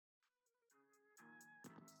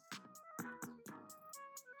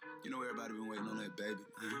know everybody been waiting on that baby,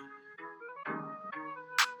 man.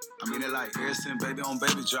 I mean, it like ever since baby on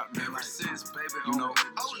baby drop, man. Ever since baby on baby.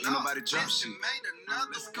 Ain't nobody drop shit.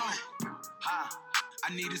 Let's go. Ha.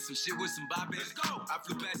 I needed some shit with some bop in it. Let's go. I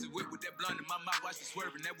flew past the whip with that blunt in my mouth, watched it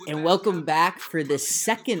swerving. And welcome back for the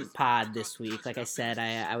second pod this week. Like I said,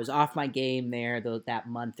 I was off my game there that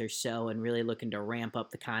month or so and really looking to ramp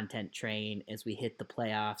up the content train as we hit the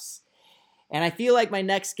playoffs. And I feel like my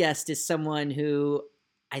next guest is someone who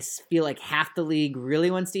I feel like half the league really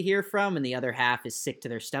wants to hear from and the other half is sick to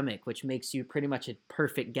their stomach, which makes you pretty much a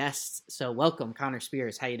perfect guest. So welcome, Connor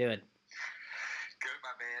Spears. How you doing? Good,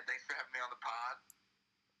 my man. Thanks for having me on the pod.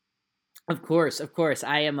 Of course.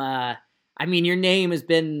 I am, I mean, your name has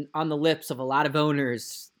been on the lips of a lot of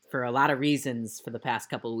owners for a lot of reasons for the past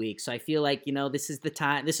couple of weeks. So I feel like, you know, this is the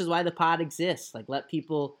time, this is why the pod exists. Like let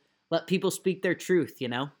people speak their truth, you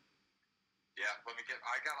know? Yeah,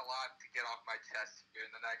 I got a lot to get off my chest here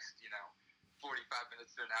in the next, 45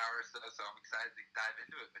 minutes to an hour or so I'm excited to dive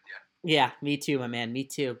into it with you. Yeah, me too, my man, me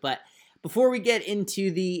too. But before we get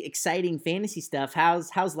into the exciting fantasy stuff,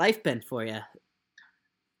 how's life been for you?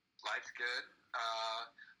 Life's good.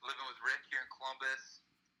 Living with Rick here in Columbus,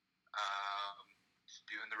 just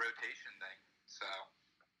doing the rotation thing, so.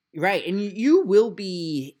 Right, and you will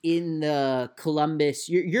be in the Columbus.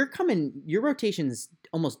 You're coming. Your rotation's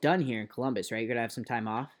almost done here in Columbus, right? You're gonna have some time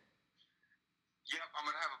off. Yep, I'm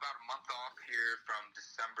gonna have about a month off here from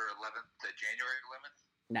December 11th to January 11th.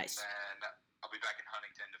 Nice. And I'll be back in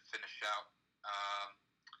Huntington to finish out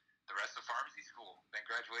the rest of pharmacy school. Then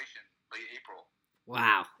graduation, late April.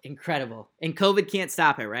 Wow, incredible! And COVID can't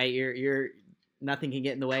stop it, right? You're nothing can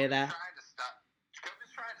get in the way of that. COVID's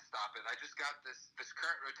trying to stop it. I just got this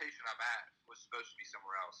current rotation I'm at was supposed to be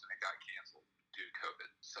somewhere else, and it got canceled due to COVID.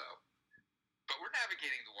 So, but we're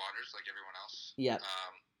navigating the waters like everyone else. Yep.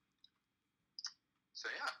 So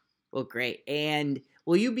yeah. Well, great. And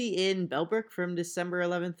will you be in Bellbrook from December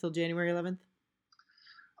 11th till January 11th?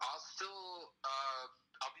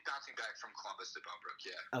 I'll be bouncing back from Columbus to Bellbrook.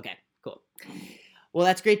 Yeah. Okay. Cool. Well,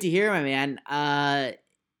 that's great to hear, my man.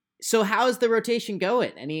 So how's the rotation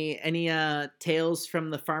going? Any tales from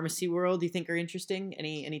the pharmacy world you think are interesting?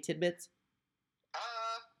 Any tidbits?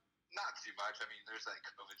 Not too much. I mean, there's that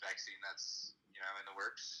COVID vaccine that's, in the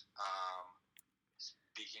works.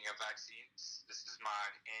 Speaking of vaccines, this is my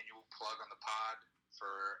annual plug on the pod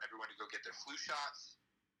for everyone to go get their flu shots.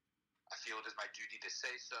 I feel it is my duty to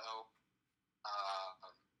say so.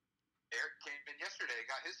 Eric came in yesterday and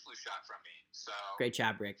got his flu shot from me. So great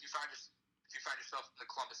job, Rick. If you find yourself in the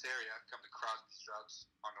Columbus area, come to Crosby's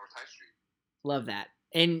Drugs on North High Street. Love that.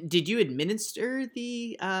 And did you administer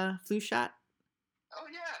the flu shot? Oh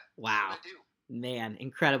yeah. Wow. I do. Man,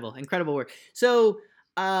 incredible work. So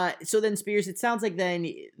then Spears, it sounds like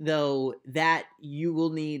then though that you will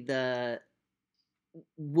need is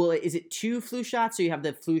it 2 flu shots? So you have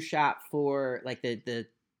the flu shot for like the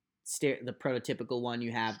prototypical one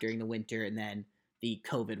you have during the winter, and then the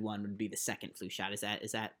COVID one would be the second flu shot. Is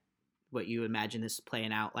that what you imagine this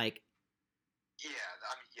playing out like? Yeah,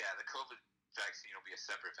 the COVID vaccine will be a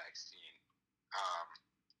separate vaccine.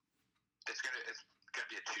 It's gonna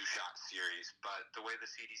be a 2-shot series, but the way the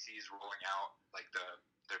CDC is rolling out, like the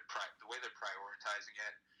way they're prioritizing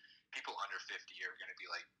it, people under 50 are gonna be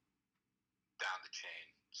like down the chain.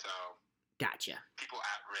 So gotcha. People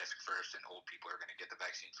at risk first, and old people are gonna get the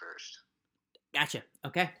vaccine first. Gotcha.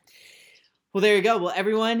 Okay. Well, there you go. Well,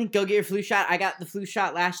 everyone, go get your flu shot. I got the flu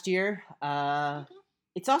shot last year.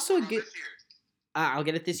 It's also a good. I'll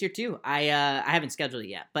get it this year too. I haven't scheduled it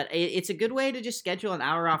yet, but it's a good way to just schedule an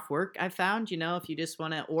hour off work. I found, if you just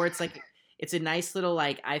want to, or it's like it's a nice little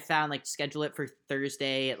I found schedule it for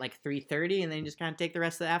Thursday at 3:30, and then just kind of take the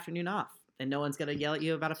rest of the afternoon off, and no one's gonna yell at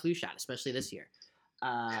you about a flu shot, especially this year. Yeah,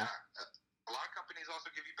 a lot of companies also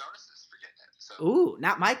give you bonuses for getting it. So. Ooh,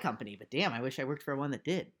 not my company, but damn, I wish I worked for one that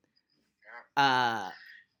did.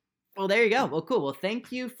 Well, there you go. Well, cool. Well,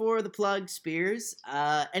 thank you for the plug, Spears.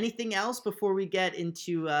 Anything else before we get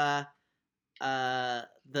into the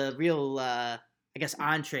real, I guess,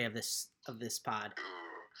 entree of this pod?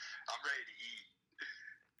 I'm ready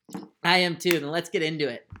to eat. I am too. Then let's get into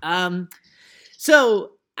it.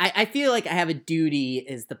 So I feel like I have a duty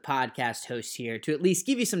as the podcast host here to at least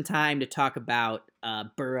give you some time to talk about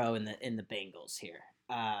Burrow and the Bengals here.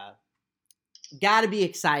 Got to be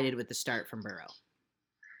excited with the start from Burrow.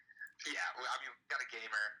 Yeah, well, I mean, we got a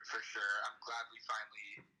gamer for sure. I'm glad we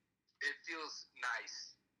finally. It feels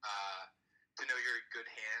nice to know you're in good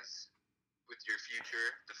hands with your future,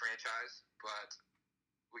 the franchise. But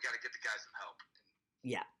we got to get the guy some help.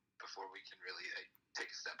 Yeah. Before we can really take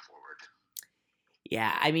a step forward.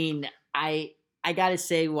 Yeah, I mean, I gotta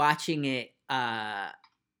say, watching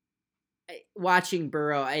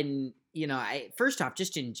Burrow, and first off,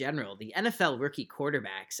 just in general, the NFL rookie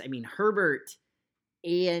quarterbacks. I mean, Herbert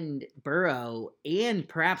and Burrow, and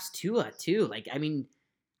perhaps Tua too. Like, I mean,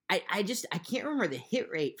 I can't remember the hit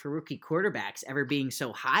rate for rookie quarterbacks ever being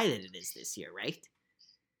so high that it is this year, right?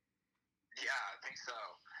 Yeah, I think so.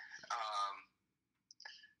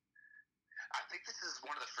 I think this is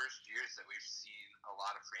one of the first years that we've seen a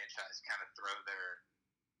lot of franchise kind of throw their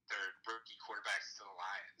rookie quarterbacks to the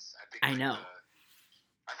Lions. I know.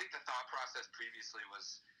 I think the thought process previously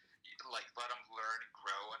was like let them learn and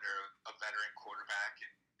grow under a veteran quarterback,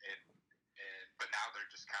 but now they're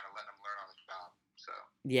just kind of letting them learn on the job. So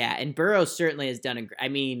yeah, and Burrow certainly has done I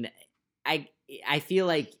mean, I feel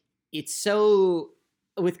like it's so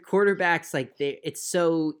with quarterbacks like it's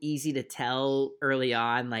so easy to tell early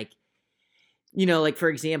on, like like for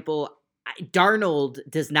example, Darnold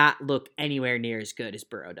does not look anywhere near as good as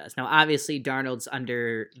Burrow does. Now, obviously, Darnold's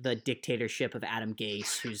under the dictatorship of Adam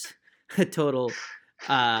Gase, who's a total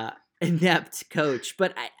inept coach.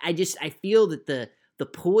 But I feel that the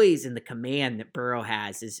poise and the command that Burrow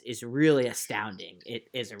has is really astounding. It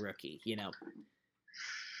is a rookie, Yeah, I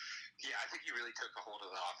think he really took a hold of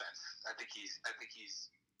the offense. I think he's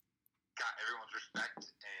got everyone's respect, and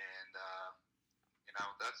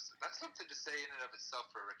that's something to say in and of itself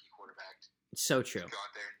for a rookie quarterback. So true. Go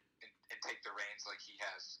out there and take the reins like he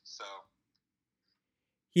has. So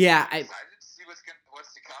yeah, I'm excited to see what's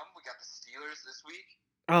to come. We got the Steelers this week.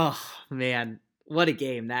 Oh man, what a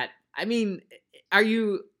game that! I mean,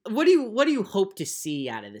 what do you hope to see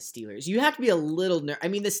out of the Steelers? You have to be a little I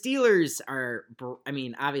mean, the Steelers are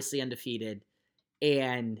obviously undefeated,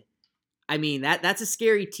 and I mean that's a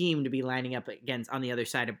scary team to be lining up against on the other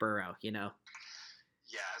side of Burrow, Yeah,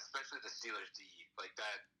 especially the Steelers D. Like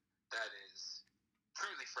that is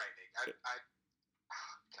truly frightening. I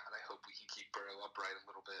hope we can keep Burrow upright a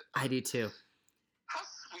little bit. I do too. How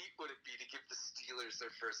sweet would it be to give the Steelers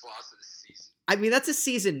their first loss of the season? I mean, that's a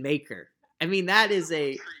season maker. I mean, that is just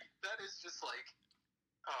like, that would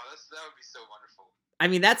be so wonderful. I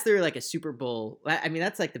mean, that's their like a Super Bowl. I mean,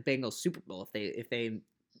 that's like the Bengals Super Bowl if they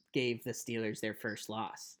gave the Steelers their first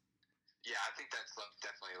loss. Yeah, I think that's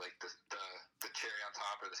definitely like the cherry on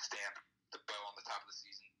top, or the stamp, the bow on the top of the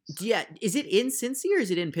season. Yeah, is it in Cincy or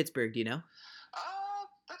is it in Pittsburgh? Do you know?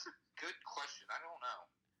 That's a good question. I don't know.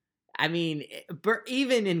 I mean,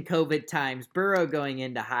 even in COVID times, Burrow going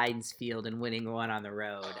into Heinz Field and winning one on the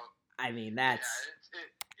road. I mean, that's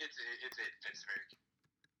it's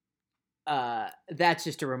Pittsburgh. That's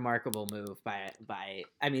just a remarkable move by.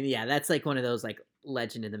 I mean, yeah, that's like one of those like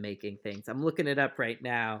legend in the making things. I'm looking it up right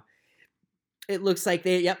now. It looks like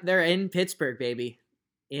they're in Pittsburgh, baby,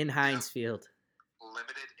 in Heinz Field.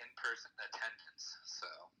 Limited in-person attendance, so.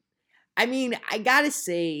 I mean, I gotta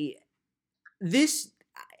say, this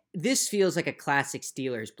feels like a classic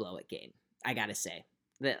Steelers blow-it game. I gotta say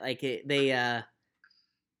that I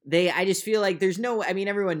just feel like there's no. I mean,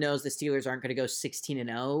 everyone knows the Steelers aren't going to go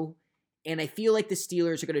 16-0, and I feel like the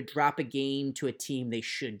Steelers are going to drop a game to a team they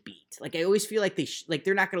should beat. Like I always feel like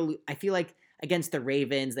they're not going to. I feel like against the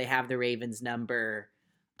Ravens, they have the Ravens number,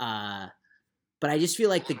 but I just feel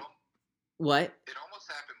like what? It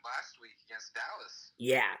almost happened last week against Dallas.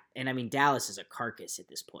 Yeah, and I mean Dallas is a carcass at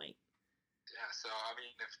this point. Yeah, so I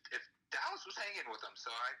mean, if Dallas was hanging with them,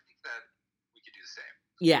 so I think that we could do the same.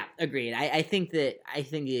 Yeah, agreed. I think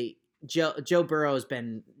Joe Burrow has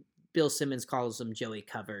been. Bill Simmons calls them Joey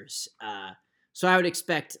covers. So I would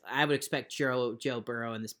expect Joe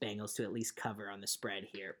Burrow and this Bengals to at least cover on the spread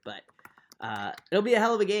here, but it'll be a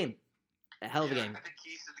hell of a game. A hell of a game. I think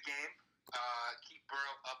keys to the game: keep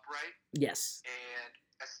Burrow upright. Yes. And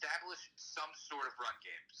establish some sort of run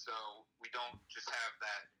game, so we don't just have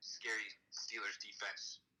that scary Steelers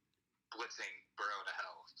defense blitzing Burrow to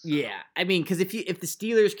hell. So. Yeah, I mean, because if the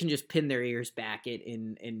Steelers can just pin their ears back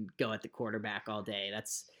and go at the quarterback all day,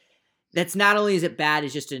 that's not only is it bad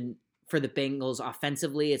as just for the Bengals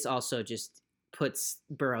offensively, it's also just puts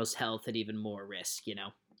Burrow's health at even more risk.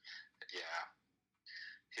 Yeah,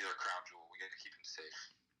 he's our crown jewel. We got to keep him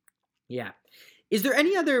safe. Yeah. Is there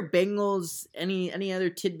any other Bengals, any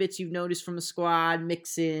other tidbits you've noticed from the squad?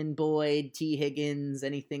 Mixon, Boyd, T. Higgins,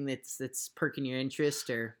 anything that's perking your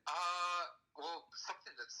interest, or? Well,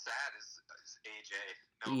 something that's sad is AJ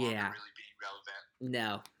no longer really being relevant.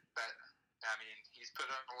 No. But I mean, he's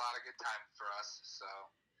put on a lot of good time for us. So,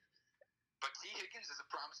 but T. Higgins is a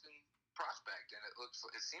promising prospect, and it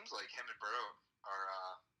seems like him and Burrow are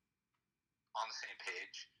on the same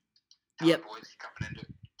page. Tyler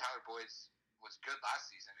Boyd's was good last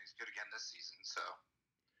season. He's good again this season. So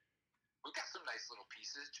we've got some nice little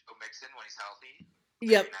pieces. Joe Mixon when he's healthy.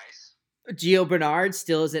 Yep. Very nice. Gio Bernard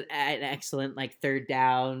still is an excellent like third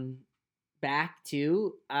down back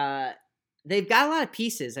too. They've got a lot of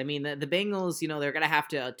pieces. I mean, the Bengals, they're gonna have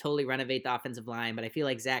to totally renovate the offensive line, but I feel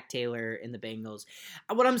like Zach Taylor and the Bengals.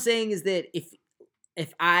 What I'm saying is that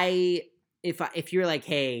if you're like,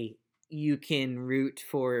 hey, you can root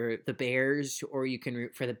for the Bears or you can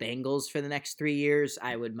root for the Bengals for the next 3 years,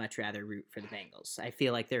 I would much rather root for the Bengals. I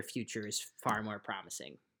feel like their future is far more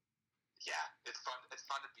promising. Yeah, it's fun. It's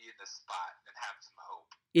fun to be in this spot and have some hope.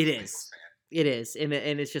 It is. It is, and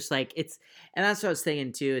it's just like and that's what I was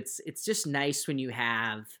thinking too. It's just nice when you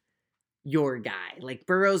have your guy. Like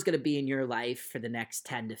Burrow's gonna be in your life for the next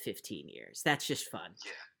 10 to 15 years. That's just fun.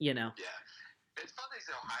 Yeah. Yeah. It's fun that he's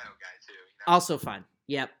an Ohio guy too. Also fun.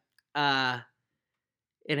 Yep. And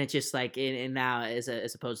it's just like, and now as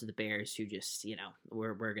opposed to the Bears, who just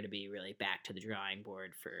we're gonna be really back to the drawing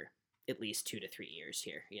board for at least 2 to 3 years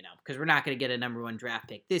here, because we're not going to get a number 1 draft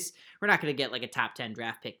pick we're not going to get like a top 10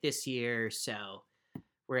 draft pick this year. So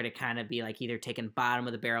we're going to kind of be like either taking bottom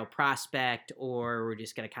of the barrel prospect or we're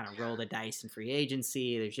just going to kind of roll the dice in free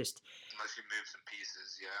agency. There's just, unless you move some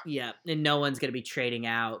pieces. Yeah. And no one's going to be trading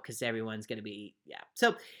out because everyone's going to be,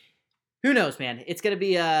 So who knows, man? It's going to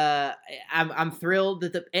be, I'm thrilled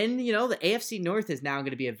that the AFC North is now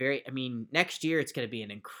going to be next year it's going to be an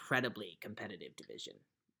incredibly competitive division.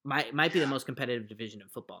 Might be the most competitive division in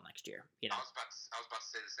football next year. I was about to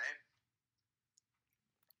say the same.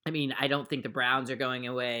 I mean, I don't think the Browns are going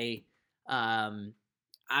away.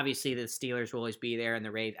 Obviously, the Steelers will always be there, and the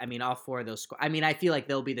Ravens. I mean, all 4 of those. I feel like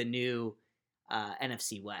they'll be the new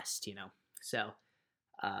NFC West. So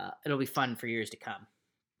it'll be fun for years to come.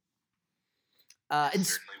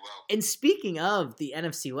 And speaking of the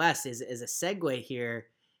NFC West, is a segue here.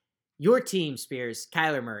 Your team, Spears,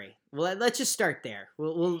 Kyler Murray. Well, let's just start there.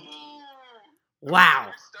 We'll wow.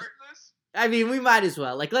 I mean, we might as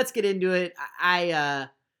well. Like, let's get into it.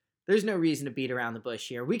 There's no reason to beat around the bush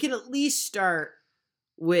here. We can at least start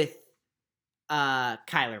with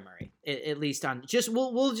Kyler Murray. At least on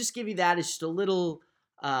we'll just give you that as just a little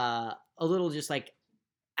just like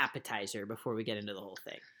appetizer before we get into the whole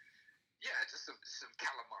thing. Yeah, just some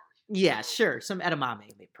calamari. Yeah, sure. Some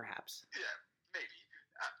edamame, perhaps. Yeah.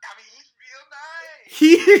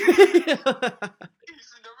 He's the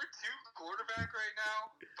number 2 quarterback right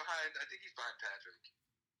now. I think he's behind Patrick.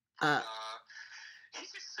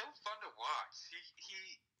 He's just so fun to watch.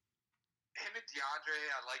 Him and DeAndre,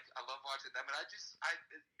 I love watching them, and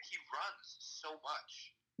he runs so much.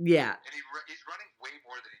 Yeah. And he's running way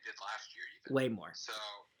more than he did last year, even. Way more. So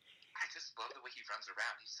I just love the way he runs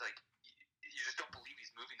around. He's like, you just don't believe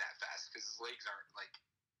he's moving that fast because his legs are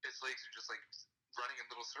just like running in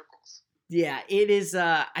little circles. Yeah, it is.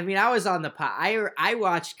 I was on the pod. I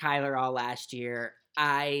watched Kyler all last year.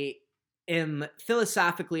 I am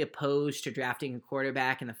philosophically opposed to drafting a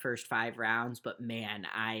quarterback in the first 5 rounds, but man,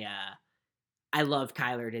 I love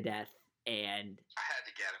Kyler to death. And I had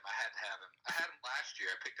to get him. I had to have him. I had him last year.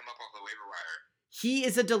 I picked him up off the waiver wire. He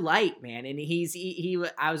is a delight, man. And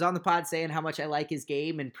I was on the pod saying how much I like his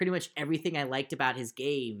game, and pretty much everything I liked about his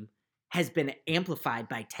game has been amplified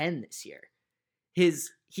by 10 this year.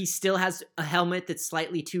 He still has a helmet that's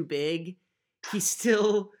slightly too big. He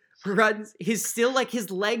still runs. His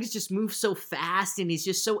legs just move so fast, and he's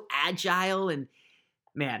just so agile. And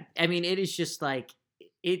man, I mean, it is just like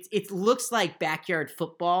it looks like backyard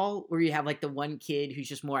football where you have like the one kid who's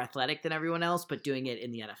just more athletic than everyone else, but doing it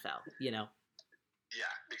in the NFL.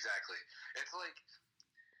 Yeah, exactly. It's like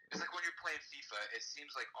when you're playing FIFA. It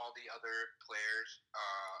seems like all the other players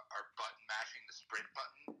are button mashing the sprint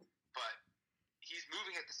button, but he's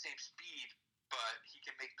moving at the same speed, but he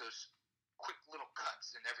can make those quick little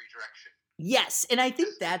cuts in every direction. Yes, and I think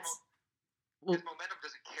his momentum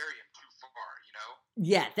doesn't carry him too far,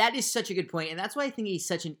 Yeah, that is such a good point, and that's why I think he's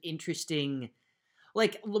such an interesting.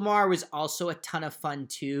 Like Lamar was also a ton of fun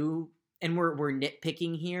too, and we're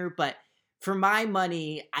nitpicking here, but for my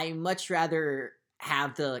money, I much rather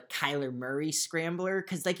have the Kyler Murray scrambler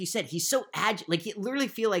because, like you said, he's so agile. Like, you literally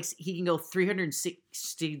feel like he can go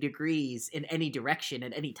 360 degrees in any direction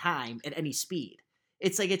at any time at any speed.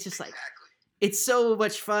 It's just like it's so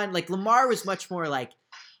much fun. Like Lamar was much more like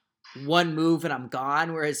one move and I'm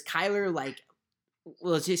gone, whereas Kyler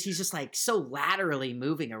he's just like so laterally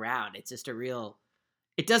moving around. It's just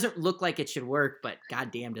it doesn't look like it should work, but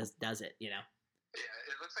goddamn does it, Yeah,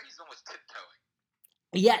 it looks like he's almost tiptoeing.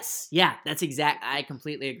 Yes, yeah, that's exact. I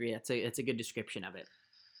completely agree. That's a good description of it.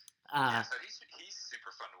 So he's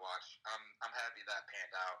super fun to watch. I'm happy that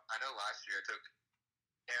panned out. I know last year I took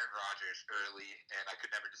Aaron Rodgers early, and I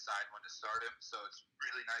could never decide when to start him. So it's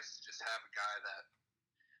really nice to just have a guy that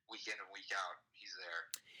week in and week out, he's there.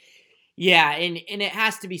 Yeah, and it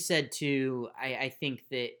has to be said too. I think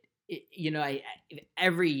that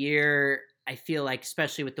every year I feel like,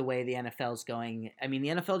 especially with the way the NFL's going, I mean the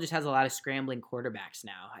NFL just has a lot of scrambling quarterbacks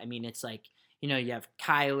now. I mean it's like you have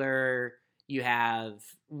Kyler, you have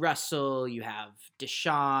Russell, you have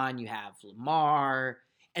Deshaun, you have Lamar,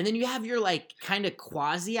 and then you have your like kind of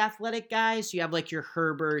quasi athletic guys. You have like your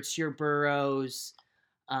Herberts, your Burrows.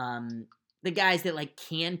 The guys that like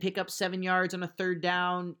can pick up 7 yards on a third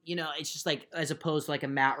down, it's just like as opposed to like a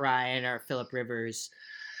Matt Ryan or Phillip Rivers.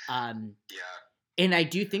 Yeah. And I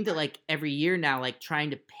do think that like every year now, like trying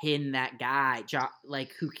to pin that guy,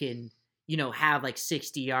 like who can, have like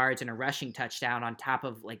 60 yards and a rushing touchdown on top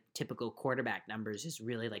of like typical quarterback numbers is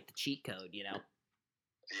really like the cheat code, Yeah.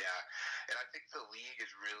 And I think the league is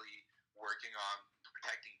really working on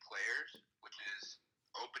protecting players, which is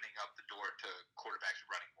opening up the door to quarterbacks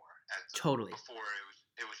running more. Totally. Before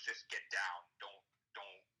it was just get down,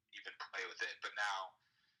 don't even play with it. But now,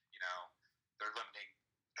 they're limiting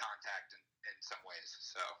contact in some ways.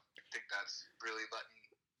 So I think that's really letting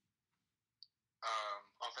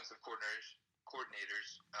offensive coordinators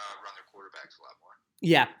run their quarterbacks a lot more.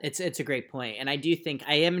 Yeah, it's a great point, and I do think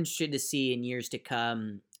I am interested to see in years to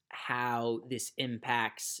come how this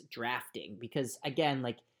impacts drafting, because again,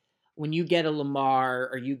 like when you get a Lamar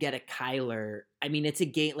or you get a Kyler, I mean it's a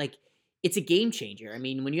game changer. I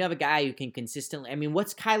mean, when you have a guy who can consistently, I mean,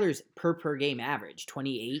 what's Kyler's per game average?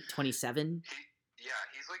 28, 27?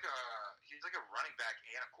 He's like a running back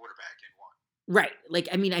and a quarterback in one. Right. Like,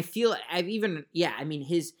 I mean, I mean,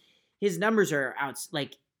 his numbers are out.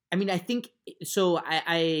 Like, I mean, I think, so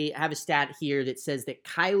I have a stat here that says that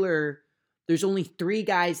Kyler, there's only 3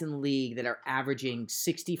 guys in the league that are averaging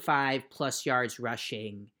 65 plus yards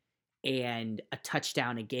rushing and a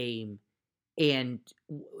touchdown a game. And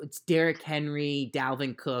it's Derrick Henry,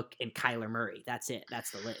 Dalvin Cook, and Kyler Murray. That's it.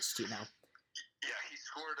 That's the list, Yeah, he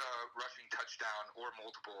scored a rushing touchdown or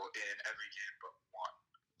multiple in every game but one.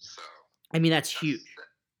 So I mean, that's huge.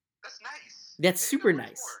 That's nice. That's super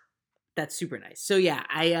nice. That's super nice. So yeah,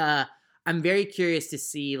 I'm very curious to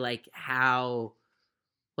see like how,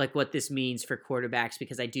 like what this means for quarterbacks,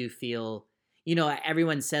 because I do feel,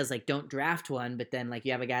 everyone says like don't draft one, but then like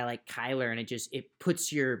you have a guy like Kyler and it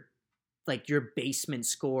puts your basement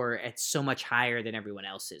score at so much higher than everyone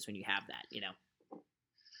else's when you have that, Yeah,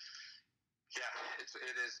 it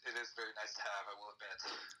is very nice to have, I will admit.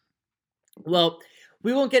 Well,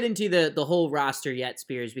 we won't get into the whole roster yet,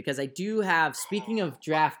 Spears, because I do have, speaking of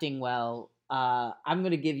drafting well, I'm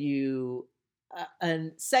going to give you a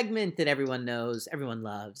segment that everyone knows, everyone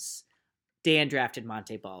loves. Dan drafted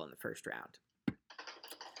Monte Ball in the first round.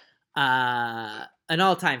 An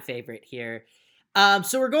all-time favorite here.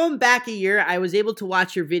 So we're going back a year. I was able to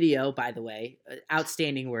watch your video, by the way.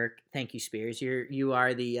 Outstanding work. Thank you, Spears. You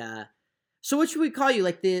are the so what should we call you?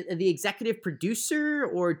 Like the executive producer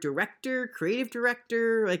or director, creative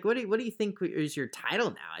director? Like what do you think is your title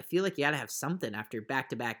now? I feel like you got to have something after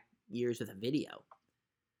back-to-back years with a video.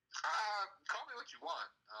 Call me what you want.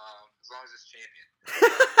 As long as it's champion.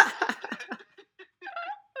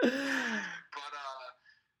 But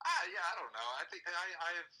yeah, I don't know. I think I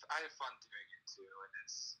have fun doing it too, and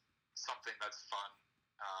it's something that's fun.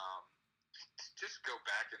 Just go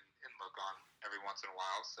back and look on every once in a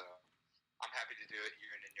while. So I'm happy to do it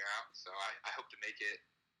year in and year out. So I hope to make it.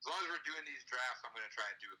 As long as we're doing these drafts, I'm going to try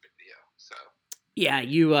and do a video. So yeah,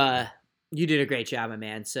 you did a great job, my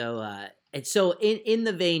man. So and so in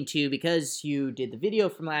the vein too, because you did the video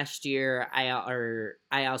from last year,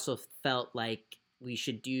 I also felt like we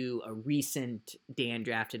should do a recent Dan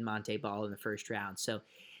drafted Monte Ball in the first round. So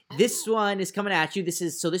this one is coming at you. This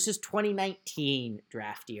is 2019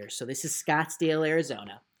 draft year. So this is Scottsdale,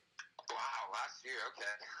 Arizona. Wow, last year, okay.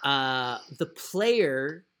 The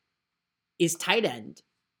player is tight end.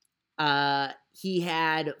 He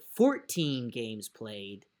had 14 games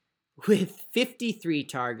played with 53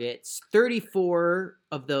 targets. 34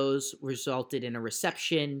 of those resulted in a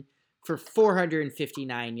reception for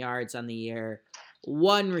 459 yards on the year.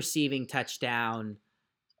 1 receiving touchdown,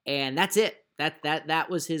 and that's it. That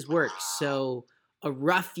was his work. So a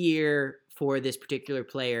rough year for this particular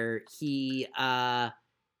player. He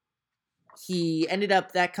ended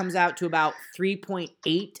up, that comes out to about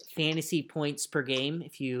 3.8 fantasy points per game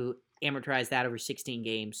if you amortize that over 16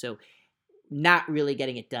 games. So not really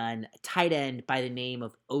getting it done. A tight end by the name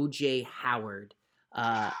of O.J. Howard.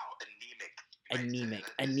 Wow, Anemic.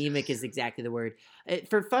 Anemic is exactly the word.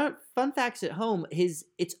 For fun facts at home, it's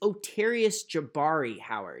Otarius Jabari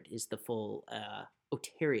Howard is the full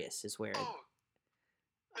Otarius is where. Oh,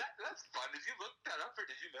 that's fun. Did you look that up, or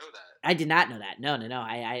did you know that? I did not know that. No.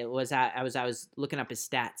 I was looking up his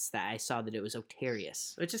stats that I saw that it was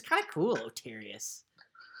Otarius, which is kind of cool. Otarius.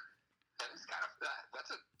 That is kind of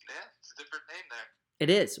that's it's a different name there. It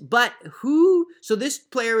is. But who... So this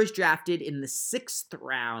player was drafted in the 6th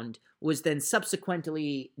round, was then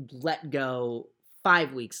subsequently let go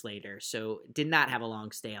 5 weeks later, so did not have a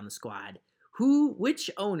long stay on the squad. Which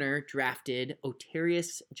owner drafted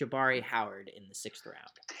Otarius Jabari Howard in the 6th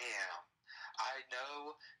round? Damn. I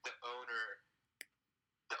know the owner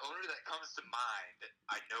that comes to mind,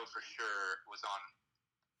 I know for sure, was on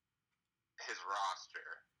his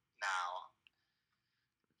roster. Now,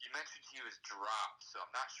 you mentioned he was dropped, so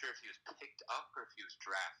I'm not sure if he was picked up or if he was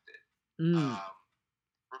drafted.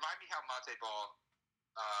 Remind me how Monte Ball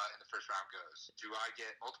in the first round goes. Do I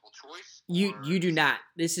get multiple choice? You do not.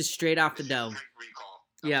 This is straight off the dome. Recall.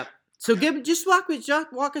 Yep. So just walk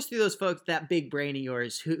us through those folks. That big brain of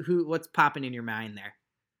yours. What's popping in your mind there?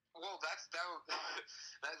 Well, that was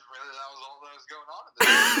all that was going on in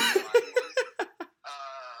this.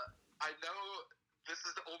 I know this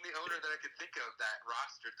is the only owner that I could think of that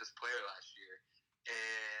rostered this player last year,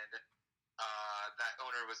 and that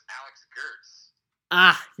owner was Alex Gertz.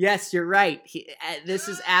 Ah, yes, you're right. This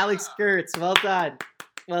is Alex Gertz. Well done.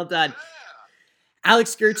 Yeah.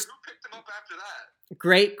 Alex Gertz. So who picked him up after that?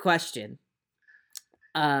 Great question.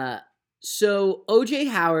 So OJ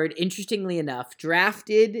Howard, interestingly enough,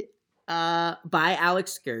 drafted by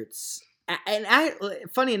Alex Gertz. And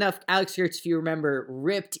funny enough, Alex Gertz, if you remember,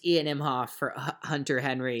 ripped Ian Imhoff for Hunter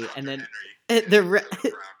Henry, and then and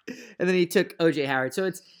then he took OJ Howard. So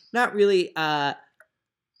it's not really.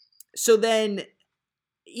 So then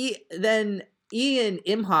Ian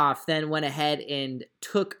Imhoff then went ahead and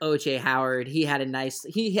took OJ Howard. He had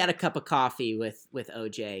a cup of coffee with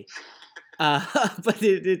OJ, but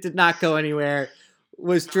it did not go anywhere.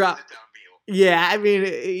 Was dropped. Yeah, I mean,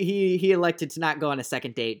 he elected to not go on a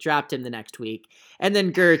second date, dropped him the next week, and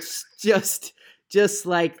then Gertz just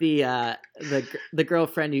like the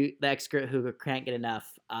girlfriend the ex who can't get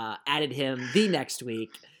enough, added him the next week,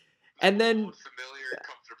 and then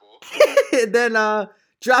and then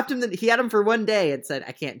dropped him. He had him for one day and said,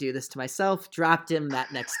 "I can't do this to myself." Dropped him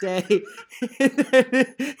that next day, and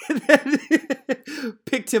then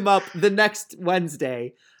picked him up the next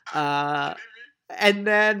Wednesday. And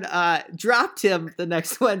then dropped him the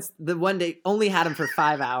next the one day, only had him for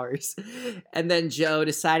 5 hours. And then Joe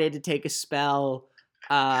decided to take a spell,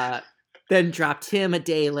 then dropped him a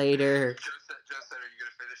day later. Joe said, are you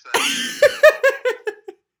going to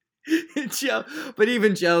finish that? But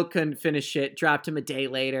even Joe couldn't finish it, dropped him a day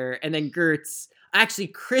later. And then Chris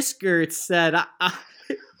Gertz said,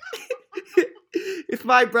 if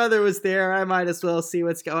my brother was there, I might as well see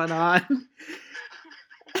what's going on.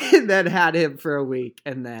 And then had him for a week,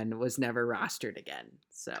 and then was never rostered again.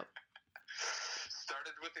 So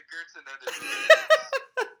started with the Gertz and then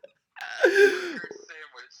Gertz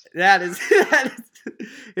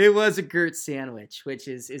sandwich. It was a Gertz sandwich, which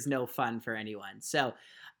is no fun for anyone. So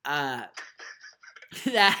that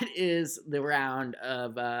is the round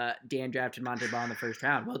of Dan drafted Monte Ball in the first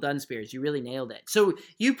round. Well done, Spears. You really nailed it. So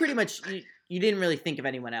you pretty much you didn't really think of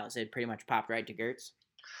anyone else. It pretty much popped right to Gertz.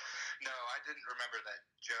 No, I didn't remember that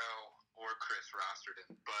Joe or Chris rostered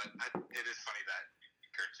him, but it is funny that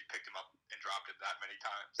Gertz picked him up and dropped him that many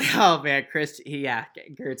times. Oh man,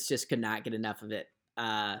 Gertz just could not get enough of it.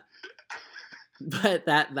 But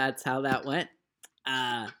that's how that went.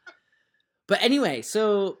 But anyway,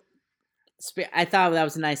 so I thought that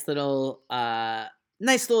was a nice little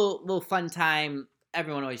fun time.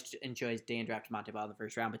 Everyone always enjoys Dan drafted Monte Ball in the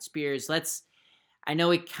first round, but Spears, I know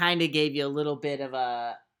we kind of gave you a little bit of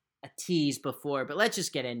a tease before, but let's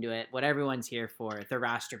just get into it. What everyone's here for, the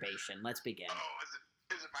rosterbation. Let's begin. Oh,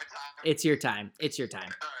 is it my time? It's your time. It's your time.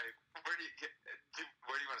 All right. Where do you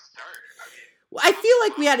want to start? Well, I feel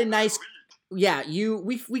like we had a nice... Yeah,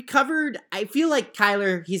 we covered... I feel like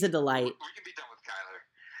Kyler, he's a delight. We can be done with Kyler.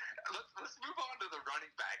 Let's move on to the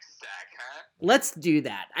running back stack, huh? Let's do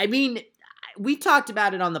that. I mean, we talked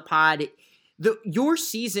about it on the pod. Your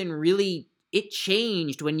season really... It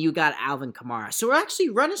changed when you got Alvin Kamara. So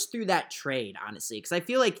actually run us through that trade, honestly, because I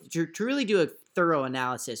feel like to really do a thorough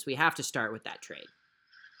analysis, we have to start with that trade.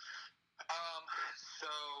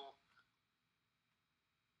 So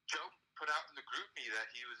Joe put out in the group me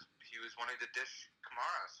that he was wanting to dish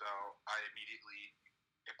Kamara, so I immediately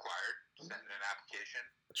sent in an application.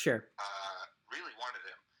 Sure. Really wanted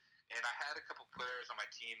him, and I had a couple players on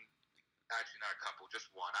my team. Actually, not a couple,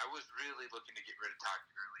 just one. I was really looking to get rid of Todd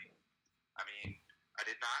Gurley. I mean, I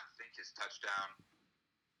did not think his touchdown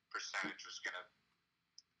percentage was going to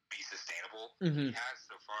be sustainable. Mm-hmm. He has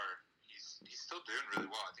so far. He's still doing really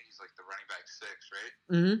well. I think he's like the running back 6, right?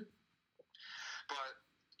 Mm-hmm. But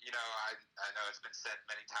I know it's been said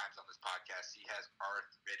many times on this podcast. He has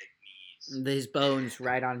arthritic knees. His bones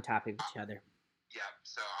right on top of each other. Yeah.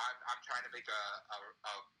 So I'm trying to make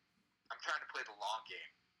I'm trying to play the long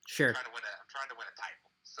game. Sure. I'm trying to win a title.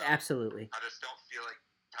 So absolutely. I just don't feel like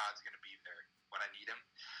Todd's going to be there when I need him.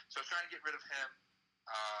 So I was trying to get rid of him.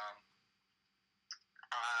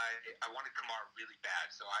 I wanted Kamara really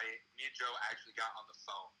bad, so me and Joe actually got on the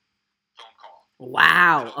phone call.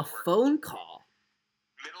 Wow, a phone call.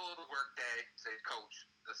 Middle of the work day, say, Coach,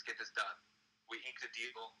 let's get this done. We inked a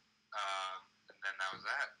deal, and then that was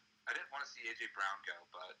that. I didn't want to see AJ Brown go,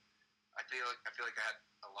 but I feel like I had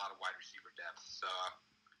a lot of wide receiver depth, so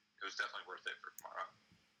it was definitely worth it for Kamara.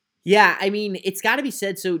 Yeah, I mean, it's got to be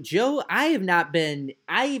said. So, Joe, I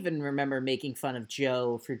even remember making fun of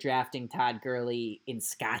Joe for drafting Todd Gurley in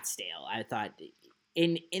Scottsdale. I thought,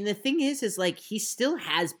 and the thing is like, he still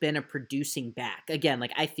has been a producing back. Again,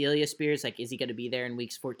 like, I feel you, Spears. Like, is he going to be there in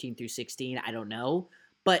weeks 14 through 16? I don't know.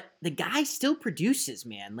 But the guy still produces,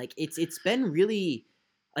 man. Like, it's been really,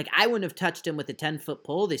 like, I wouldn't have touched him with a 10-foot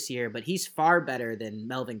pole this year, but he's far better than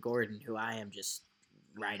Melvin Gordon, who I am just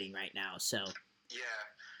riding right now. So, yeah.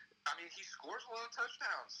 I mean, he scores a lot of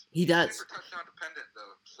touchdowns. He does. Super touchdown dependent,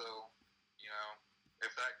 though. So,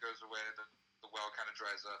 if that goes away, the well kind of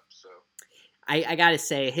dries up. So, I gotta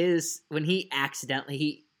say, when he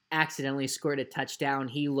accidentally scored a touchdown,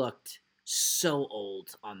 he looked so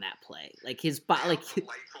old on that play. Like his body, like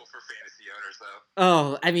delightful for fantasy owners, though.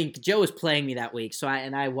 Oh, I mean, Joe was playing me that week, so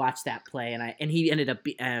I watched that play, and he ended up.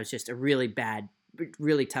 It was just a really bad,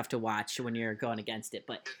 really tough to watch when you're going against it,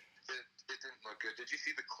 but. It didn't look good. Did you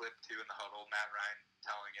see the clip, too, in the huddle? Matt Ryan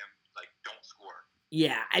telling him, like, don't score.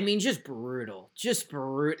 Yeah, I mean, just brutal.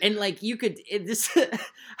 And, like, you could...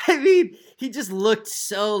 I mean, he just looked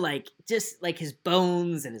so, like... Just, like, his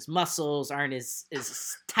bones and his muscles aren't as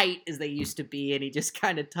tight as they used to be, and he just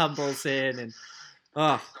kind of tumbles in, and...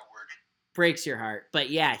 Oh, breaks your heart. But,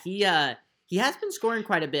 yeah, he has been scoring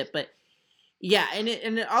quite a bit, but... Yeah, and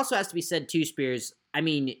it also has to be said, too, Spears. I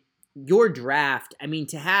mean, your draft, I mean,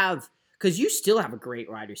 to have... Because you still have a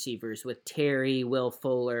great wide receivers with Terry, Will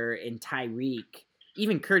Fuller, and Tyreek.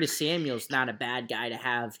 Even Curtis Samuel's not a bad guy to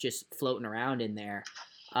have just floating around in there.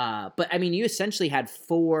 But, I mean, you essentially had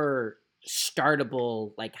 4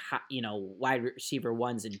 startable, like, wide receiver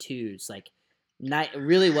 1s and 2s. Like,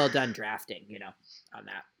 really well done drafting, on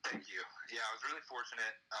that. Thank you. Yeah, I was really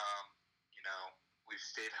fortunate. We've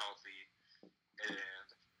stayed healthy. And,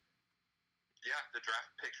 yeah, the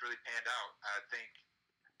draft picks really panned out. I think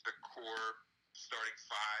the core starting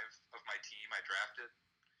 5 of my team I drafted.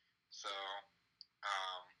 So,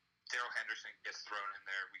 Darrell Henderson gets thrown in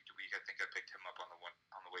there week to week. I think I picked him up on the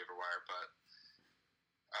waiver wire. But,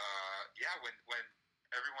 yeah, when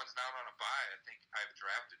everyone's not on a bye, I think I've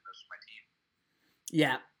drafted most of my team.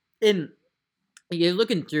 Yeah. And you're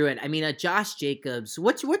looking through it. I mean, Josh Jacobs.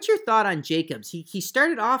 What's your thought on Jacobs? He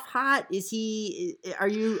started off hot. Are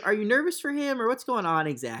you nervous for him, or what's going on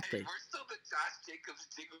exactly? Hey, we're still the Josh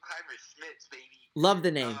Jacobs Jingleheimer Schmitz, baby. Love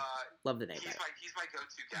the name. Love the name. He's my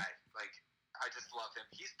go-to guy. Like, I just love him.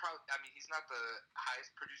 He's not the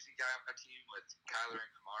highest producing guy on my team with Kyler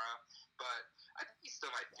and Kamara, but I think he's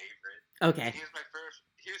still my favorite. Okay.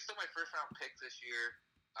 He was still my first round pick this year.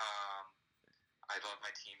 I love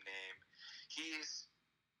my team name. He's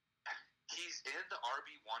in the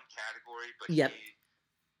RB1 category, but yep.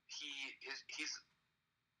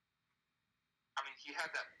 He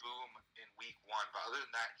had that boom in week 1, but other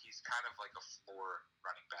than that, he's kind of like a floor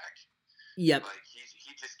running back. Yep. Like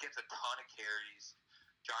he just gets a ton of carries.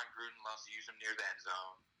 John Gruden loves to use him near the end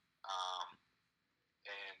zone.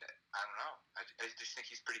 And I don't know. I just think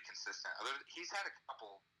he's pretty consistent. He's had a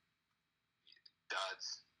couple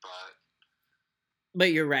duds,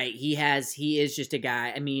 But you're right. He is just a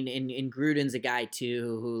guy. I mean, and Gruden's a guy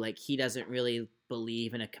too who, like, he doesn't really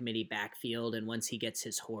believe in a committee backfield, and once he gets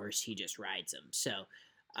his horse, he just rides him. So,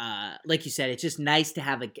 like you said, it's just nice to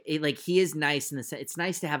have he is nice in the sense. It's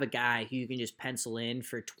nice to have a guy who you can just pencil in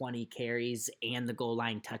for 20 carries and the goal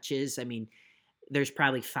line touches. I mean, there's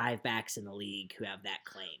probably 5 backs in the league who have that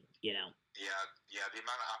claim. Yeah. The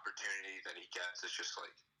amount of opportunity that he gets is just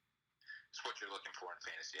like. It's what you're looking for in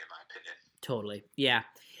fantasy, in my opinion. Totally, yeah.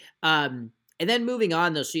 And then moving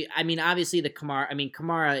on, though, so I mean, obviously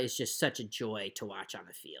Kamara is just such a joy to watch on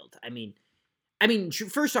the field. I mean,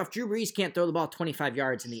 first off, Drew Brees can't throw the ball 25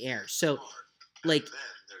 yards in the air, so like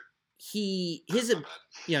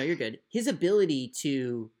you're good. His ability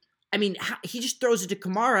to, I mean, he just throws it to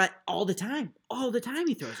Kamara all the time. All the time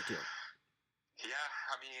he throws it to him. Yeah,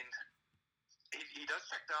 I mean,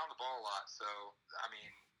 down the ball a lot. So, I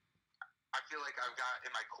mean, I feel like I've got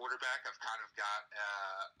in my quarterback, I've kind of got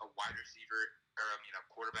a wide receiver, or a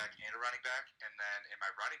quarterback and a running back, and then in my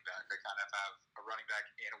running back, I kind of have a running back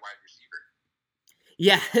and a wide receiver.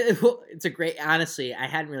 Yeah, well, it's a great. Honestly, I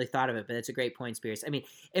hadn't really thought of it, but it's a great point, Spears. I mean,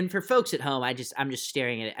 and for folks at home, I'm just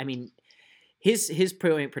staring at it. I mean, his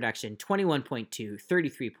point production: 21.2,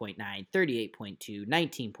 33.9, 38.2,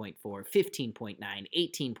 19.4, 15.9,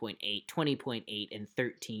 18.8, 20.8, and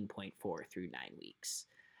 13.4 through 9 weeks.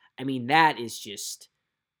 I mean, that is just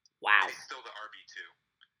wow. And he's still the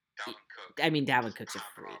RB2. Dalvin Cook. I mean, Dalvin Cook's a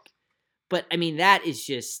freak, but I mean, that is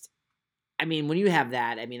just. I mean, when you have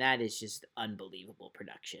that, I mean, that is just unbelievable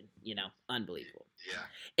production, unbelievable. Yeah.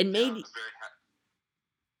 And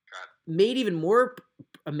made even more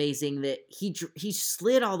amazing that he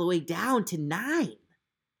slid all the way down to 9.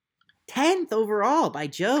 10th overall by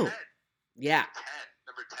Joe. 10. Yeah. 10.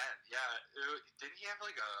 Number 10. Yeah. Didn't he have I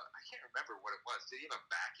can't remember what it was. Did he have a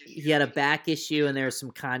back issue? He had a back issue and there was some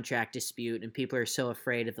contract dispute and people are so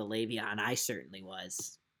afraid of the Le'Veon. I certainly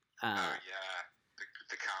was. Oh, yeah.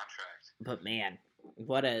 The contract. But man,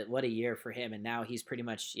 what a year for him, and now he's pretty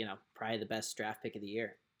much probably the best draft pick of the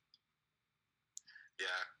year. Yeah,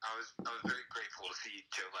 I was very grateful to see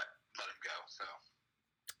Joe let him go. So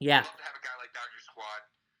yeah, I'd love to have a guy like that on your squad.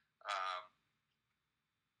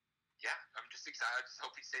 Yeah, I'm just excited. I just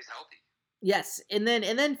hope he stays healthy. Yes, and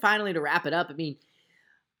then finally to wrap it up, I mean,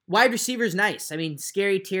 wide receivers nice. I mean,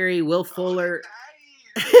 Scary Terry, Will Fuller. Nice.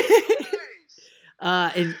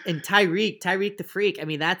 And Tyreek the Freak. I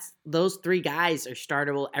mean, those 3 guys are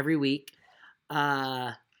startable every week.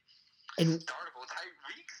 And startable.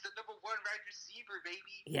 Tyreek's the number 1 wide receiver, baby.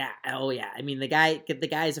 Yeah. Oh yeah. I mean, the guy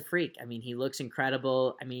is a freak. I mean, he looks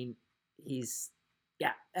incredible. I mean, he's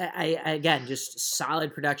I again just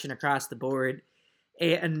solid production across the board.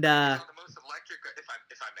 And he's on the most electric, if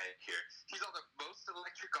I may here, he's on the most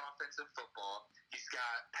electric offense in football. He's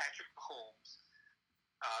got Patrick Mahomes.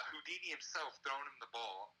 Houdini himself throwing him the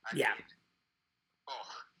ball. I mean,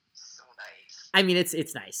 so nice. I mean,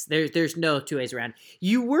 it's nice. There's no 2 ways around.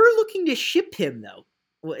 You were looking to ship him though.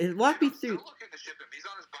 Walk me through. I'm still looking to ship him. He's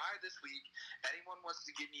on his bye this week. Anyone wants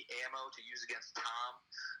to give me ammo to use against Tom?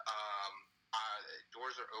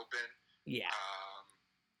 Doors are open. Yeah.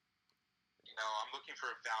 I'm looking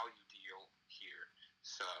for a value deal here.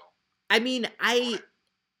 So. I mean,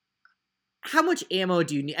 how much ammo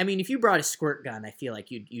do you need? I mean, if you brought a squirt gun, I feel like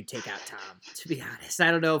you'd take out Tom. To be honest, I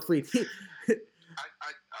don't know if we. This is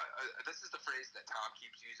the phrase that Tom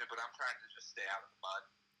keeps using, but I'm trying to just stay out of the mud.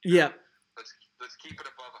 Yeah. Let's keep it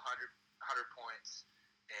above 100 points,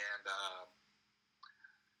 and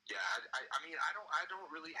I mean, I don't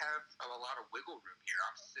really have a lot of wiggle room here.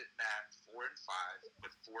 I'm sitting at 4-5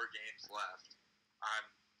 with 4 games left. I'm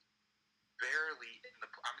barely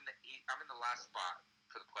I'm in the last spot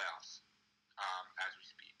for the playoffs. As we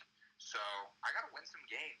speak, so I gotta win some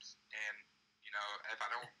games, and if I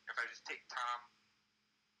just take Tom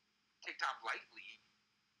lightly,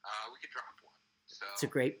 we could drop one. So it's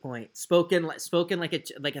a great point. Spoken like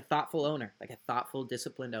a thoughtful owner, like a thoughtful,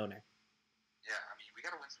 disciplined owner. Yeah, I mean, we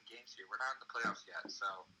gotta win some games here. We're not in the playoffs yet, so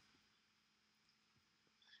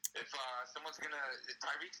if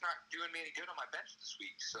Tyreek's not doing me any good on my bench this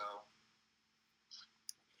week, so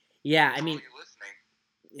yeah, I mean. You listening.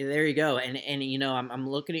 There you go, and I'm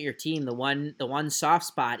looking at your team. The one soft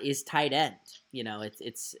spot is tight end.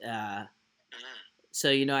 It's so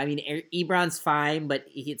I mean Ebron's fine, but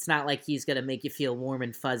it's not like he's gonna make you feel warm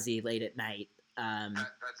and fuzzy late at night. That's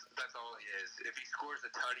all he is. If he scores a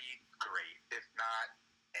tutty, great. If not,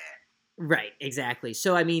 Right, exactly.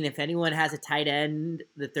 So I mean, if anyone has a tight end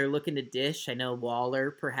that they're looking to dish, I know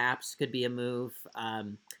Waller perhaps could be a move.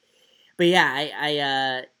 But yeah,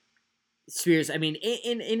 I Spears, I mean,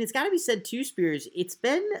 and it's got to be said too, Spears,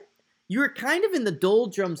 you were kind of in the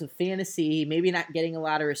doldrums of fantasy, maybe not getting a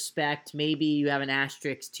lot of respect, maybe you have an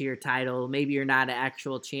asterisk to your title, maybe you're not an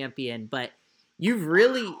actual champion, but you've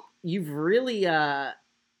really, the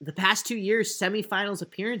past 2 years, semifinals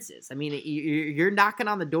appearances. I mean, you're knocking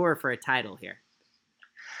on the door for a title here.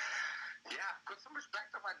 Yeah, put some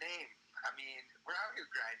respect on my name. I mean, we're out here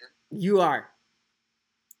grinding. You are.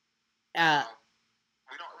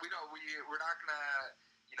 We're not gonna,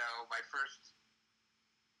 my first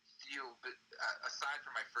field, aside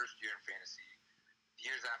from my first year in fantasy, the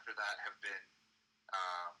years after that have been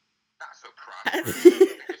not so prosperous,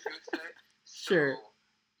 I guess you would say. Sure. So,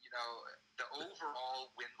 the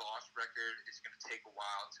overall win-loss record is going to take a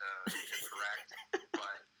while to correct,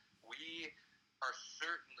 but we are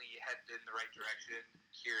certainly headed in the right direction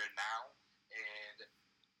here and now, and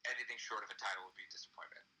anything short of a title would be a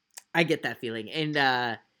disappointment. I get that feeling. And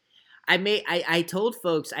I told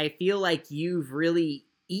folks I feel like you've really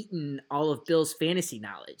eaten all of Bill's fantasy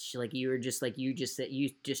knowledge. Like you were just like you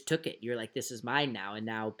just took it. You're like, this is mine now, and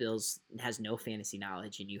now Bill's has no fantasy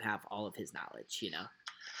knowledge, and you have all of his knowledge. You know.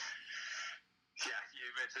 Yeah, you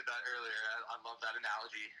mentioned that earlier. I love that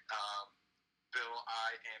analogy. Bill,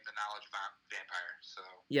 I am the knowledge vampire. So.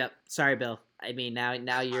 Yep. Sorry, Bill. I mean, now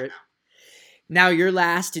That's you're. fine now. Now you're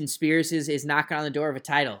last, and Spears is knocking on the door of a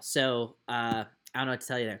title. So I don't know what to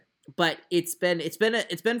tell you there. But it's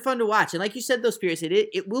been fun to watch, and like you said, though, Spears,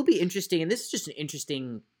 it will be interesting. And this is just an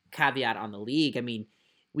interesting caveat on the league. I mean,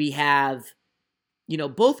 we have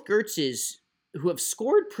both Gertzes who have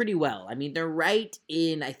scored pretty well. I mean, they're right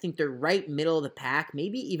in. I think they're right middle of the pack,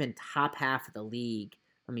 maybe even top half of the league.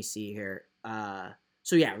 Let me see here.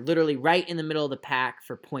 So yeah, literally right in the middle of the pack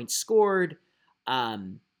for points scored.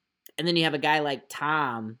 And then you have a guy like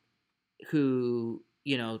Tom, who,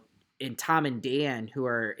 and Tom and Dan, who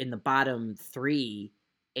are in the bottom three,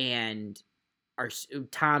 and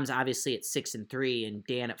Tom's obviously at 6-3, and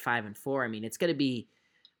Dan at 5-4. I mean, it's going to be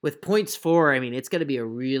with points for. I mean, it's going to be a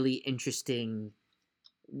really interesting.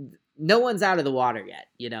 No one's out of the water yet.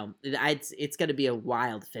 It's going to be a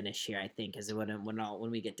wild finish here. I think, as when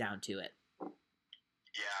we get down to it.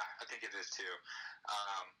 Yeah, I think it is too.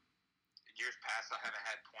 Years past, I haven't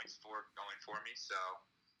had points for going for me, so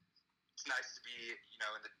it's nice to be,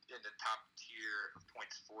 in the top tier of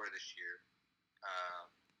points for this year.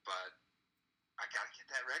 But I gotta get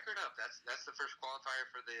that record up. That's the first qualifier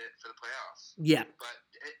for the playoffs. Yeah. But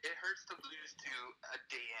it hurts to lose to a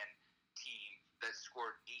Dan team that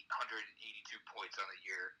scored 882 points on the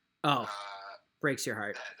year. Oh, breaks your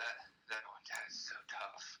heart. That is so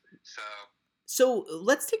tough. So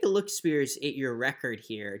let's take a look, Spears, at your record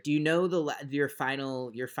here. Do you know your final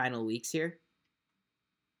weeks here?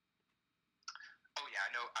 Oh yeah,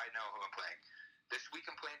 I know who I'm playing. This week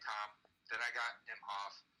I'm playing Tom. Then I got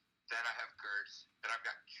Imhoff. Then I have Gertz. Then I've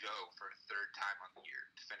got Joe for a third time on the year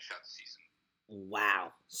to finish out the season.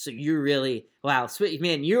 Wow. So you're really sweet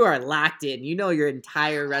man. You are locked in. You know your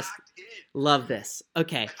entire rest. Love this.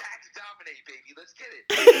 Okay. Attack to dominate, baby. Let's get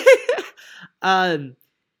it.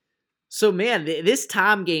 So man, this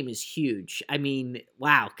Tom game is huge. I mean,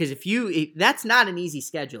 wow, because that's not an easy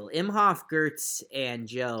schedule. Imhoff, Gertz, and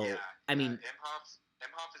Joe. Yeah, I mean,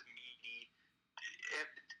 Imhoff is meaty.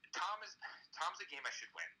 Tom's a game I should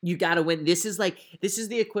win. You gotta win. This is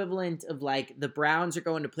the equivalent of like the Browns are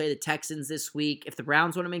going to play the Texans this week. If the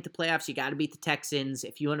Browns want to make the playoffs, you got to beat the Texans.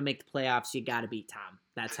 If you want to make the playoffs, you got to beat Tom.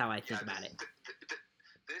 That's how I think about it.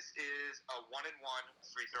 This is a 1-1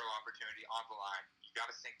 free throw opportunity on the line. You got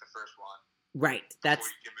to sink the first one. Right. That's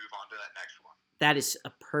before you can move on to that next one. That is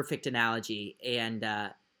a perfect analogy. And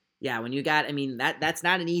yeah, when you got, I mean, that's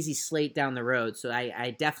not an easy slate down the road. So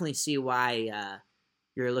I definitely see why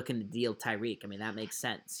you're looking to deal Tyreek. I mean, that makes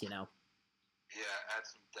sense, Yeah, add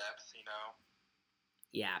some depth,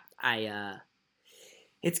 Yeah,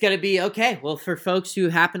 it's gonna be okay. Well, for folks who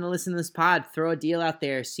happen to listen to this pod, throw a deal out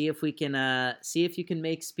there. See if you can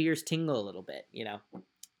make Spears tingle a little bit.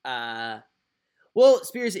 Well,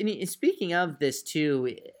 Spears. And speaking of this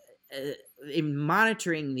too, in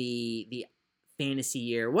monitoring the fantasy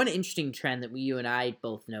year, one interesting trend that you and I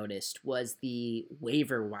both noticed was the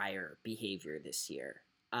waiver wire behavior this year.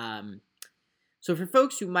 So for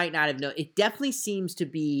folks who might not have known, it definitely seems to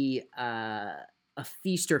be a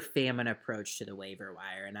feast or famine approach to the waiver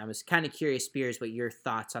wire. And I was kind of curious, Spears, what your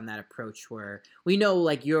thoughts on that approach were. We know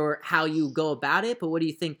like how you go about it, but what do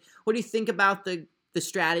you think? What do you think about the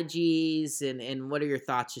strategies and what are your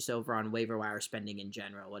thoughts just over on waiver wire spending in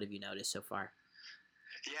general? What have you noticed so far?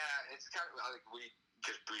 Yeah, it's kind of like we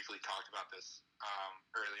just briefly talked about this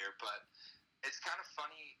earlier, but it's kind of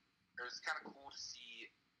funny, or it's kind of cool to see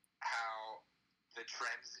how the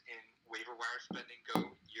trends in waiver wire spending go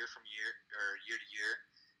year from year or year to year.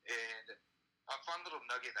 And a fun little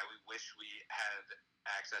nugget that we wish we had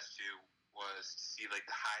access to was to see like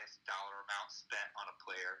the highest dollar amount spent on a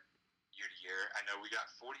player year to year. I know we got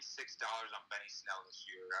 $46 on Benny Snell this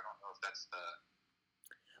year. I don't know if that's the...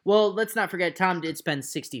 Well, let's not forget Tom did spend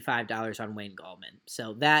 $65 on Wayne Gallman.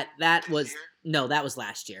 So that was year? No, that was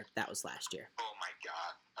last year. Oh my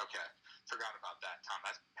God. Okay. Forgot about that, Tom.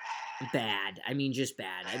 That's bad. I mean, just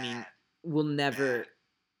bad. Bad. I mean, we'll never.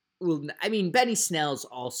 I mean, Benny Snell's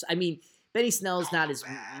also. I mean, Benny Snell's not as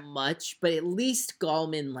much, but at least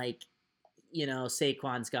Gallman, like,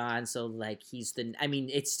 Saquon's gone, so like he's the. I mean,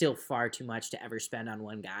 it's still far too much to ever spend on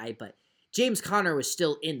one guy, but James Conner was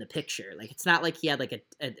still in the picture. Like, it's not like he had like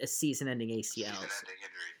a season-ending ACL. Season-ending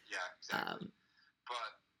injury. Yeah, exactly.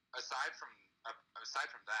 But aside from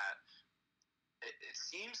that, it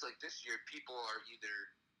seems like this year people are either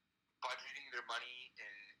budgeting their money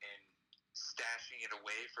and stashing it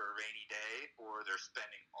away for a rainy day, or they're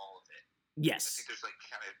spending all of it. I Yes. think there's like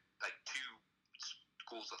kind of like two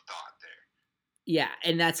schools of thought there. Yeah,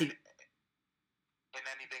 and that's And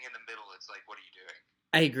anything in the middle, it's like, what are you doing?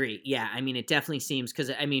 I agree. Yeah, I mean, it definitely seems because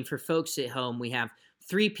I mean, for folks at home, we have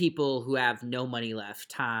 3 people who have no money left,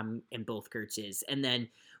 Tom and both Gertzes, and then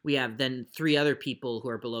we have then 3 other people who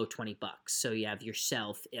are below $20. So you have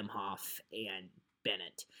yourself, Imhoff, and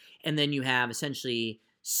Bennett, and then you have essentially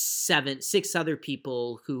 6 other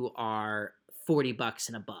people who are $40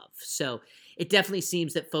 and above. So it definitely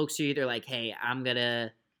seems that folks are either like, hey, I'm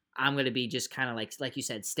gonna be just kind of like you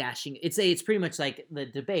said, stashing. It's pretty much like the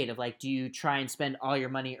debate of like, do you try and spend all your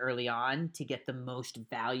money early on to get the most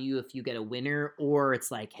value if you get a winner, or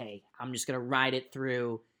it's like, hey, I'm just gonna ride it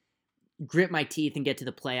through, grit my teeth, and get to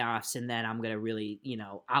the playoffs, and then I'm gonna really,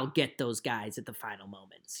 I'll get those guys at the final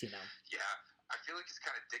moments. Yeah, I feel like it's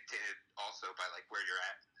kind of dictated also by like where you're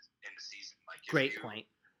at in the season. Like, Great point.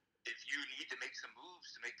 If you need to make some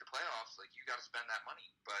moves to make the playoffs, like you got to spend that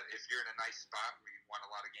money. But if you're in a nice spot where you won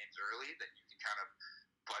a lot of games early, then you can kind of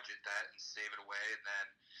budget that and save it away. And then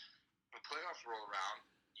when playoffs roll around,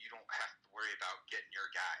 you don't have to worry about getting your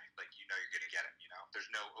guy. Like, you're going to get him.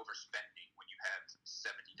 There's no overspending when you have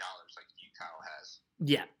 $70 like Utah has.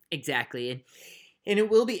 Yeah, exactly. And it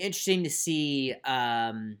will be interesting to see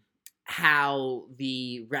how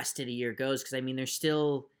the rest of the year goes, because I mean, there's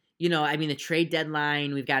still. The trade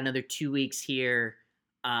deadline, we've got another 2 weeks here.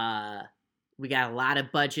 We got a lot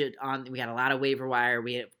of budget we got a lot of waiver wire.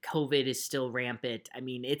 COVID is still rampant. I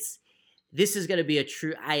mean, this is going to be a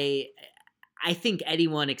true, I think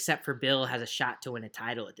anyone except for Bill has a shot to win a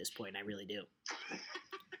title at this point. I really do. Yeah,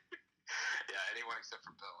 anyone except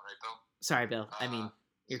for Bill, right, Bill? Sorry, Bill. I mean,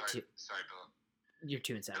 Sorry, Bill. You're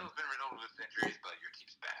 2-7. Bill's been riddled with injuries, but your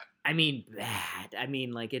team's bad. I mean, bad. I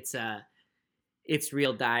mean, like, it's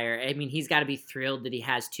real dire. I mean, he's got to be thrilled that he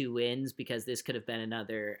has 2 wins, because this could have been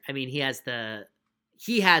another. I mean, he has the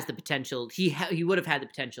potential. He would have had the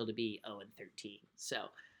potential to be 0-13. So,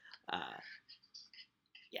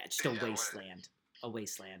 yeah, just a wasteland. A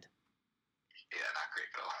wasteland. Yeah, not great,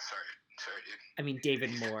 Bill. Sorry, dude. I mean,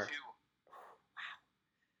 David Moore. Wow.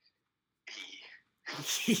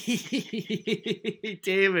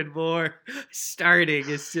 David Moore starting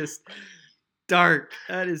is just dark.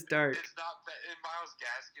 That is dark. It's not that. And Myles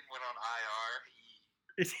Gaskin went on IR.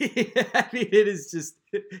 I mean, it is just.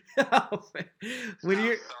 When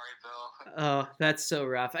you're. Sorry, Bill. Oh, that's so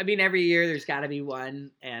rough. I mean, every year there's got to be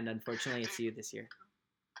one, and unfortunately, it's you this year.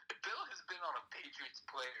 Bill has been on a Patriots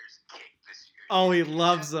player's kick this year. Oh, he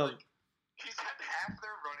loves them. He's had half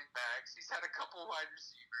their running backs. He's had a couple wide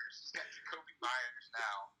receivers. He's got Jacoby Myers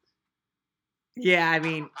now. Yeah, I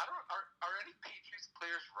mean. Are any Patriots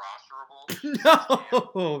players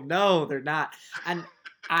rosterable? No, they're not. And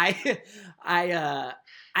I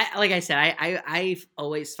like I said, I've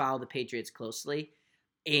always followed the Patriots closely,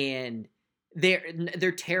 and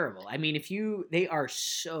they're terrible. I mean, they are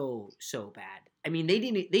so bad. I mean,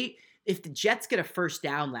 if the Jets get a first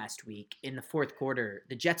down last week in the fourth quarter,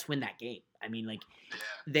 the Jets win that game. I mean, like,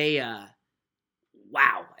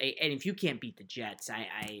 wow. And if you can't beat the Jets,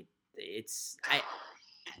 it's poor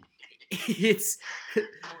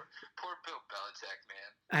Bill Belichick,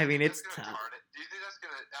 man. I mean, it's tough. Do you think that's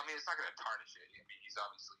gonna? I mean, it's not gonna tarnish it. I mean, he's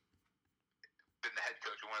obviously been the head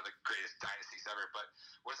coach of one of the greatest dynasties ever. But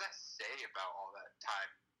what does that say about all that time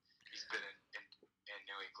he's been in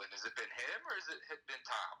New England? Has it been him, or has it been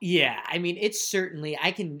Tom? Yeah, I mean, it's certainly.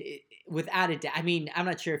 Without a doubt. I mean, I'm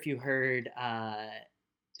not sure if you heard.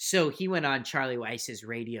 So he went on Charlie Weiss's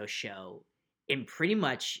radio show and pretty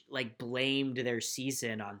much like blamed their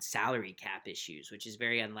season on salary cap issues, which is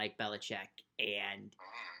very unlike Belichick. And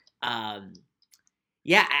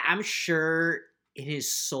yeah, I'm sure in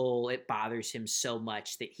his soul it bothers him so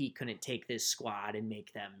much that he couldn't take this squad and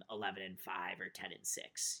make them 11-5 or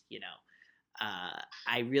 10-6.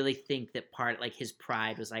 I really think that his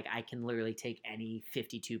pride was like, I can literally take any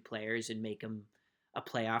 52 players and make them a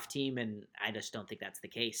playoff team, and I just don't think that's the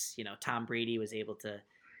case. Tom Brady was able to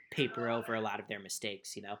paper over a lot of their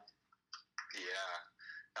mistakes. Yeah, not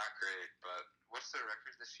great. But what's their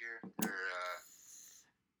record this year?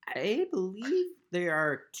 I believe they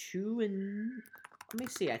are 2-. Let me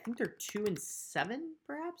see. I think they're 2-7,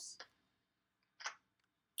 perhaps.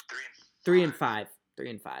 3-5.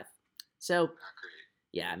 3-5. So. Not great.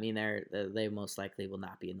 Yeah, I mean they most likely will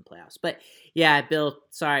not be in the playoffs. But yeah, Bill,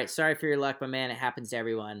 sorry for your luck, my man. It happens to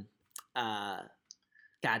everyone.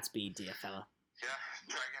 Godspeed to you, fella. Yeah,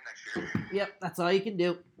 try again next year. Yep, that's all you can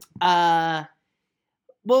do.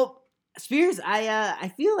 Well, Spears,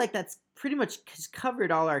 I feel like that's pretty much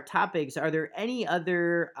covered all our topics. Are there any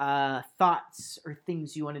other thoughts or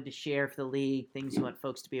things you wanted to share for the league? Things you want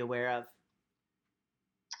folks to be aware of?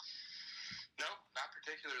 No, not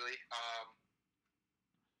particularly.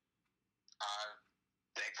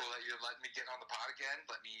 Thankful that you're letting me get on the pod again.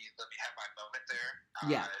 Let me have my moment there.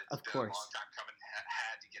 Yeah, it's of been course. a long time coming.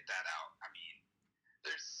 Had to get that out. I mean,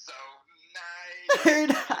 they're so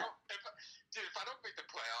nice. Dude, if I don't make the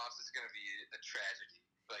playoffs, it's gonna be a tragedy.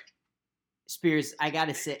 Like Spears, I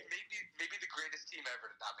gotta say, maybe the greatest team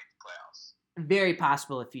ever to not make the playoffs. very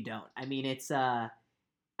possible if you don't. I mean, it's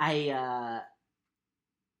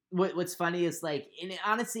what's funny is like, and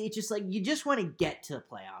honestly, it's just like you just want to get to the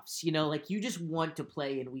playoffs. You know, like you just want to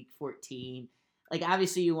play in week 14. Like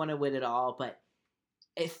obviously you want to win it all, but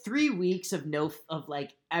 3 weeks of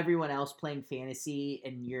like everyone else playing fantasy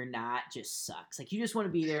and you're not just sucks. Like you just want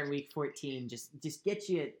to be there in week 14. Just get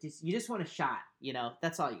you. You just want a shot. You know,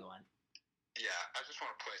 that's all you want. Yeah, I just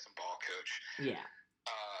want to play some ball, coach. Yeah.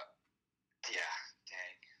 Yeah.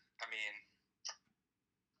 Dang. I mean,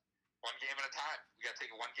 one game at a time. We got to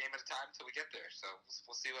take it one game at a time until we get there. So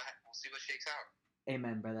we'll see what shakes out.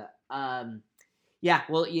 Amen, brother. Yeah,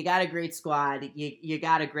 well, you got a great squad. You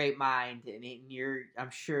got a great mind, and you're.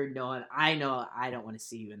 I'm sure knowing. I know I don't want to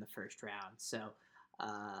see you in the first round. So,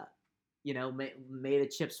 you know, may the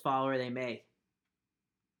chips fall where they may.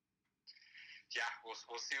 Yeah, we'll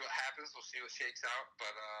see what happens. We'll see what shakes out.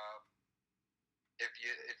 But if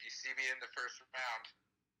you see me in the first round,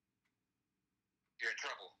 you're in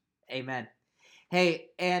trouble. Amen.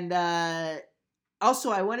 Hey, and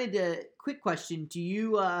also I wanted to quick question: do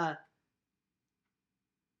you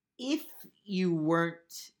if you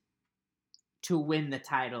weren't to win the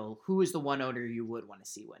title, who is the one owner you would want to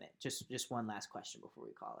see win it? Just one last question before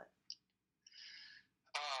we call it.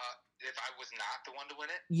 If I was not the one to win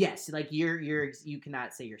it? Yes, like you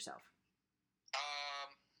cannot say yourself.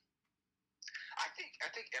 I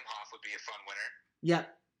think Imhoff would be a fun winner. Yep.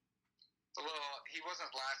 He wasn't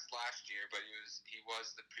last year, but he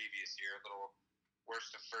was the previous year. A little worse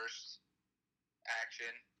to first action.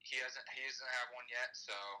 He doesn't have one yet,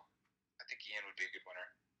 so I think Ian would be a good winner.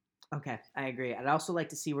 Okay, I agree. I'd also like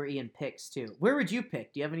to see where Ian picks too. Where would you pick?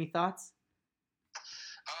 Do you have any thoughts?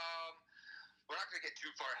 We're not going to get too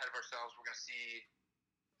far ahead of ourselves. We're going to see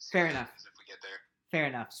Fair enough. If we get there. Fair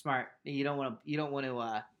enough. Smart. You don't want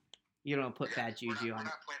to put bad juju on. We're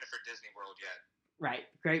not planning for Disney World yet. Right.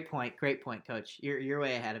 Great point, Coach. You're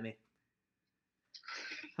way ahead of me.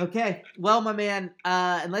 Okay. Well, my man,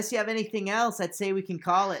 unless you have anything else, I'd say we can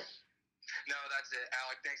call it. No, that's it.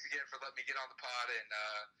 Alec, thanks again for letting me get on the pod and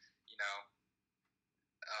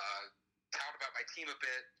talk about my team a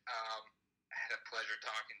bit. I had a pleasure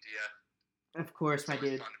talking to you. Of course, my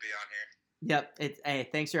dude. It's fun to be on here. Yep. Hey,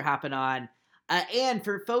 thanks for hopping on. And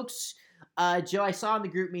for folks, Joe, I saw in the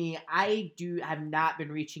group me, I have not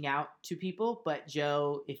been reaching out to people, but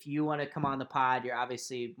Joe, if you want to come on the pod, you're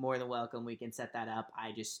obviously more than welcome. We can set that up.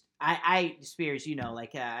 Spears, you know,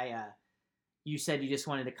 like you said you just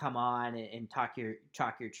wanted to come on and talk your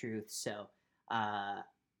truth. So,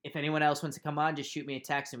 if anyone else wants to come on, just shoot me a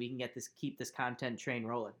text and we can keep this content train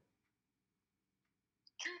rolling.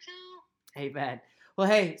 Choo-choo. Hey, man. Well,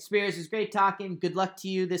 hey, Spears, it was great talking. Good luck to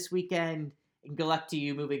you this weekend, and good luck to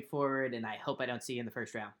you moving forward, and I hope I don't see you in the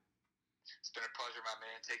first round. It's been a pleasure, my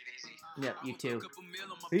man. Take it easy. Yep, you too.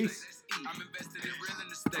 Peace. I'm invested in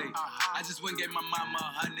real estate. I just went and gave my mama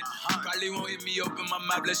 100. Probably won't hit me open my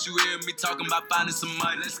mouth, bless you hear me talking about finding some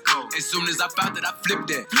money. Let's go. As soon as I found that, I flipped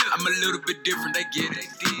that. I'm a little bit different, they get it.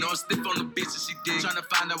 No, I'm stiff on the bitch and she did. Tryna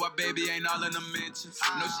find out why baby ain't all in the mentions.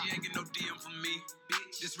 No, she ain't get no DM from me.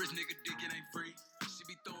 This rich nigga dick, it ain't free. She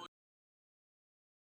be throwing